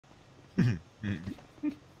I'm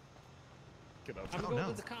going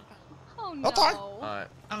to the compound. Oh no. Alright.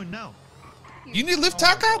 Oh no. You need lift,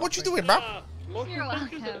 Taka? What you doing, bro? You're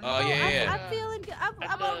welcome. Oh yeah. I'm feeling good.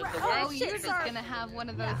 I'm alright. Oh, Oh, you're shit, just sorry. gonna have one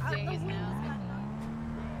of those days now.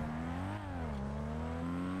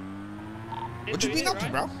 What you been up to,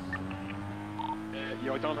 bro?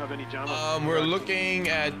 Yo, I don't have any jam. We're looking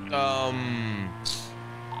at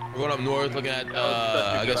we're going up north, looking at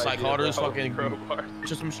I guess like Carter's fucking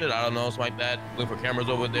just some shit. I don't know, something like that. Looking for cameras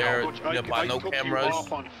over there. I no took cameras. You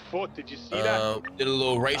off on foot. Did you see that? Did a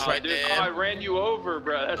little race right dude, there. I ran you over,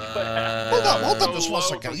 bro. That's what happened. Hold on, just 1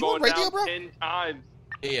 second. You on radio, bro? 10 times.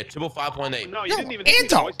 Yeah, triple 5.8. No, you Yo, didn't even.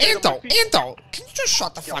 Ando, can you just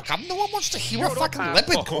shut the fuck up? No one wants to hear a fucking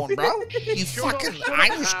lipid corn, bro. You fucking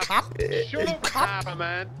Irish cop. Shut You up, cop. Papa,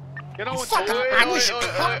 man. You know You what? fucking Irish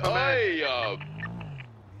cop.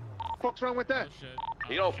 What's wrong with that?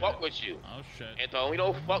 We don't fuck with you. Oh shit. Anton, we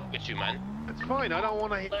don't fuck with you, man. It's fine. I don't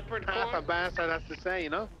want to hear half a bastard has to say, you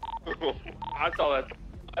know. I saw that.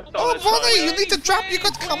 Oh, Vinny, you need to drop. You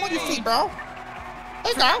got to come on your feet, bro.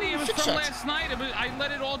 There you It go. was Fix from it. last night. I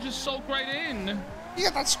let it all just soak right in. Yeah,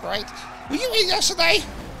 that's great. Were you here yesterday?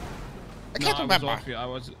 I can't remember. I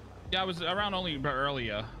was around only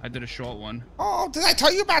earlier. I did a short one. Oh, did I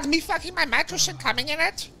tell you about me fucking my mattress and coming in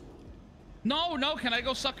it? No, can I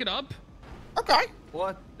go suck it up? Okay.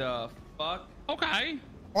 What the fuck? Okay.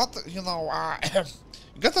 What, you know,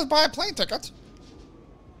 you got to buy a plane ticket.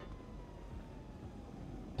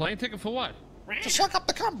 Plane ticket for what? To suck up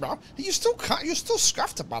the cum, bro. You still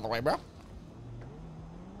scuffed it, by the way, bro.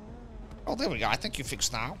 Oh, there we go. I think you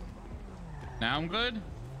fixed now. Now I'm good?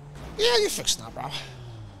 Yeah, you fixed now, bro.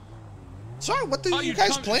 So, what do you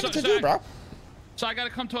guys plan to do, bro? So I gotta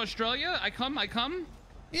come to Australia? I come?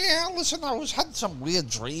 Yeah, listen, I had some weird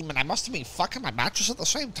dream, and I must have been fucking my mattress at the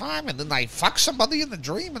same time, and then I fuck somebody in the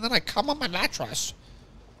dream, and then I come on my mattress.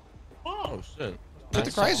 Oh, shit.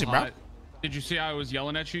 Pretty crazy, bro. Did you see how I was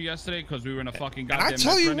yelling at you yesterday? Because we were in a fucking And goddamn... I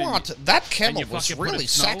tell you what, that camel was really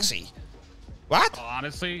sexy. What? Oh,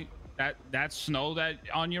 honestly, that snow that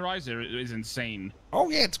on your eyes is insane. Oh,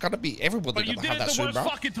 yeah, it's gotta be everybody But you gonna did have it that the soon, worst bro.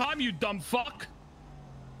 fucking time, you dumb fuck.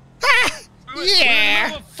 Yeah.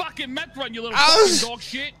 We're in fucking meth run, you little fucking dog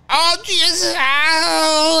shit. Oh, Jesus.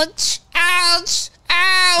 Ouch. Ouch.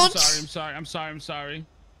 Ouch. I'm sorry.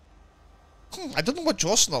 I don't know what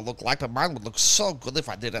your snow looked like, but mine would look so good if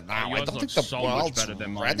I did it now. I don't think the world's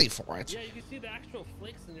ready for it. Yeah, you can see the actual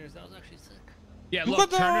flakes in yours. That was actually sick. Yeah,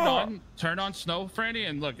 look, turn it on. Turn on snow, Franny,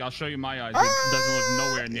 and look, I'll show you my eyes. It doesn't look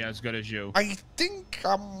nowhere near as good as you. I think,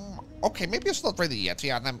 okay, maybe it's not ready yet.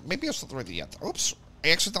 Yeah, then maybe it's not ready yet. Oops. I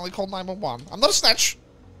accidentally called 911. I'm not a snitch.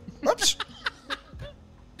 Oops.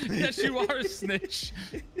 Yes, you are a snitch.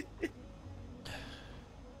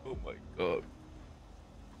 Oh my god.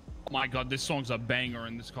 Oh my god, this song's a banger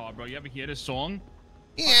in this car, bro. You ever hear this song?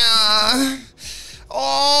 Yeah.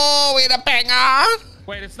 Oh, it's a banger.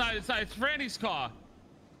 Wait, it's not. It's Franny's car.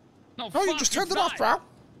 No, Oh, you just turned it off, bro.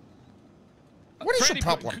 What is your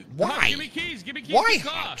problem? Why? Give me keys. Give me keys Why, to your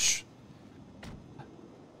car. Hutch?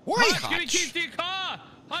 Why, Hutch? Give me Hutch? keys to your car.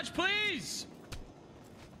 Hutch, please.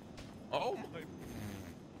 Oh my.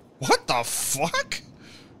 What the fuck?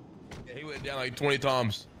 Yeah, he went down like 20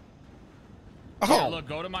 times. Oh. Yeah, look,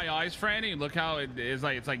 go to my eyes, Franny. Look how it is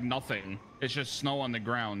like. It's like nothing. It's just snow on the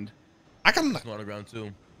ground. I can Snow on the ground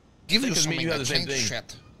too. give you Because me something and you have to the same change thing.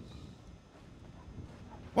 shit.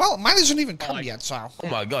 Well, mine isn't even come yet, so. Oh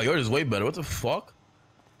my god, yours is way better. What the fuck?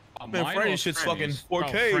 Oh, Man, mine Franny's was shit's Franny's. fucking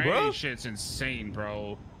 4K, bro. Franny's shit's insane,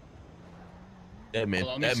 bro. That man,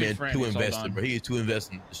 Hold on, let me see too Franny's, hold on. invested, bro. He is too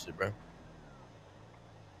invested in this shit, bro.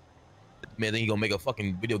 Man, then he gonna make a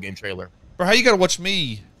fucking video game trailer. Bro, how you gotta watch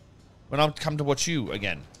me when I come to watch you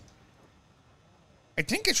again? I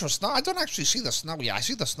think it's just snow. I don't actually see the snow yet. I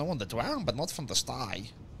see the snow on the ground, but not from the sky.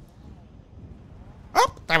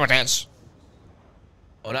 Oh, there it is.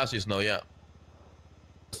 Oh, now I see snow, yeah.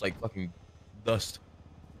 It's like fucking dust.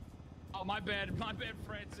 Oh, my bad,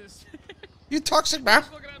 Francis. You toxic, man.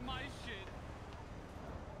 Looking at my shit.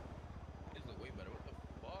 His look way better. What the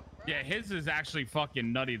fuck, bro? Yeah, his is actually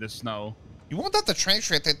fucking nutty. The snow. You want that to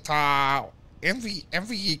translate it?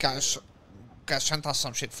 MVE guys sent us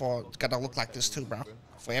some shit for it's gotta look like this too, bro.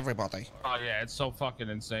 For everybody. Oh yeah, it's so fucking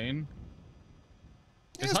insane.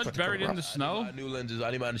 Yeah, Is it's Hutch pretty buried cool, in the snow? New lenses.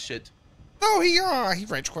 I need my shit. No, he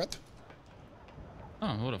rage quit.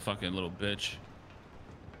 Oh, what a fucking little bitch.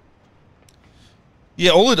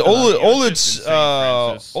 Yeah, all it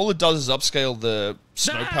does is upscale the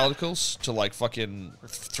snow Ah! particles to like fucking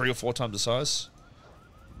 3 or 4 times the size.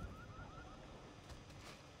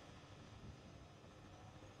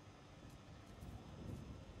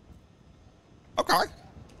 Okay.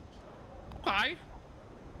 Hi.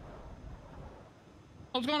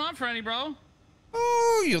 What's going on, Franny, bro?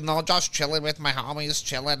 Oh, you know, just chilling with my homies,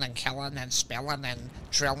 chilling and killing and spelling and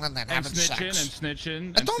drilling and having sex. And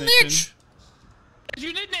snitching. I don't niche.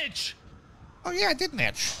 You did niche. Oh yeah, I did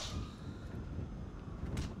niche.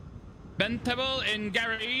 Bentable and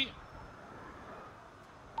Gary.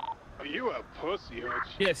 Oh, you a pussy, Hutch.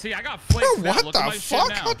 Yeah, see, I got flakes. Oh, what the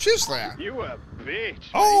fuck? Hutch is that? You a bitch.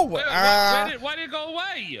 Oh, why did it go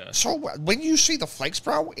away? So when you see the flakes,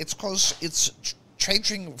 bro, it's because it's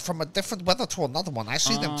changing from a different weather to another one. I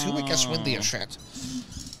see them too. It gets windy and shit.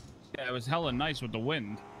 Yeah, it was hella nice with the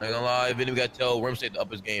wind. I ain't gonna lie, Vinny, we gotta tell Remstate to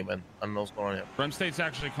up his game, man. I don't know what's going on here. Remstate's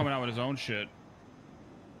actually coming out with his own shit.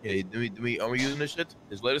 Yeah, are we using this shit?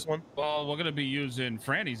 His latest one? Well, we're gonna be using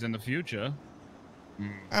Franny's in the future.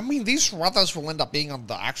 I mean, these rudders will end up being on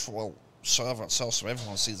the actual server itself, so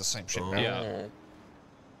everyone sees the same shit. Yeah.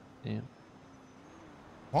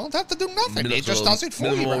 Won't have to do nothing. It just does it for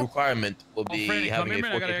you. Minimal requirement will be Franny, having come a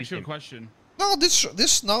here, I gotta 4K ask you a system. question. No,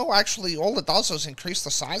 this snow actually, all it does is increase the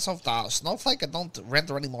size of the snowflake and don't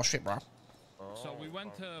render any more shit, bro. So we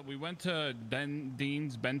went to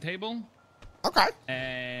Dean's bend table. Okay.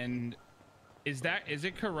 And is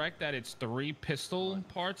it correct that it's 3 pistol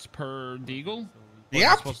parts per deagle?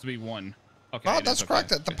 Yeah. It's supposed to be 1. Okay. No, that's correct.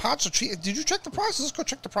 The parts are cheap. Did you check the prices? Let's go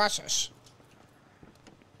check the prices.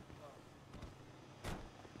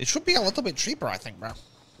 It should be a little bit cheaper, I think, bro.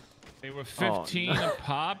 They were 15 a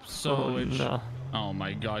pop, so it's... no. Oh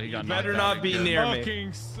my god, he got Better not be near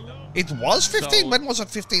me. It was 15? So- When was it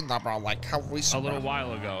 15 now, bro? Like, how recent? a little bro?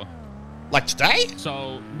 while ago. Like today?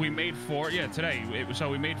 So we made 4, yeah, today. So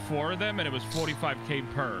we made 4 of them, and it was 45K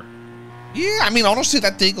per. Yeah, I mean, honestly,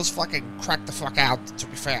 that Deagle's fucking cracked the fuck out, to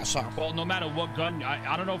be fair, so. Well, no matter what gun,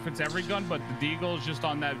 I don't know if it's every gun, but the Deagle is just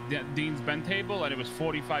on that Dean's bend table, and it was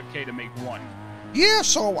 45K to make 1. Yeah,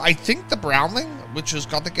 so I think the Browning, which is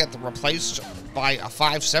going to get replaced by a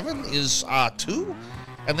 5.7, is 2.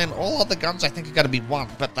 And then all other guns, I think, are going to be 1.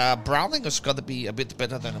 But the Browning is going to be a bit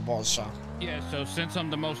better than it was, so. Yeah, so since I'm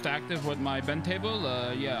the most active with my bend table,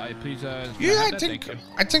 yeah, please, yeah,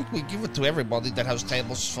 I think we give it to everybody that has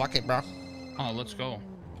tables. Fuck it, bro. Oh, let's go.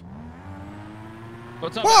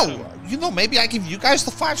 What's up, Well, Adam? you know, maybe I give you guys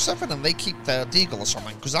the 5.7 and they keep the Deagle or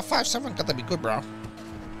something. Because that 5.7 got to be good, bro.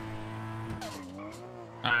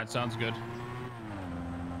 Alright, sounds good.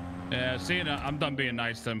 Yeah, see, I'm done being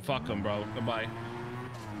nice to him. Fuck him, bro. Goodbye.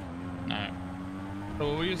 Alright. So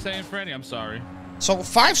what were you saying, Franny? I'm sorry. So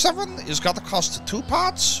 5.7 is got to cost 2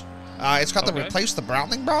 parts. It's got to replace the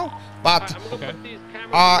Browning, bro. But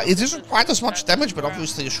it isn't quite as much damage, but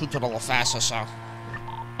obviously you shoot it a little faster, so.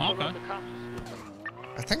 Okay.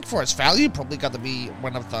 I think for its value, probably got to be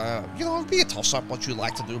one of the, you know, be a toss-up what you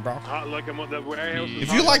like to do, bro.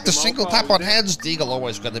 If you like the single tap on heads, Deagle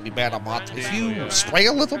always going to be better, but if you spray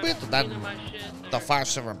a little bit, then the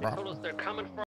 5.7, bro.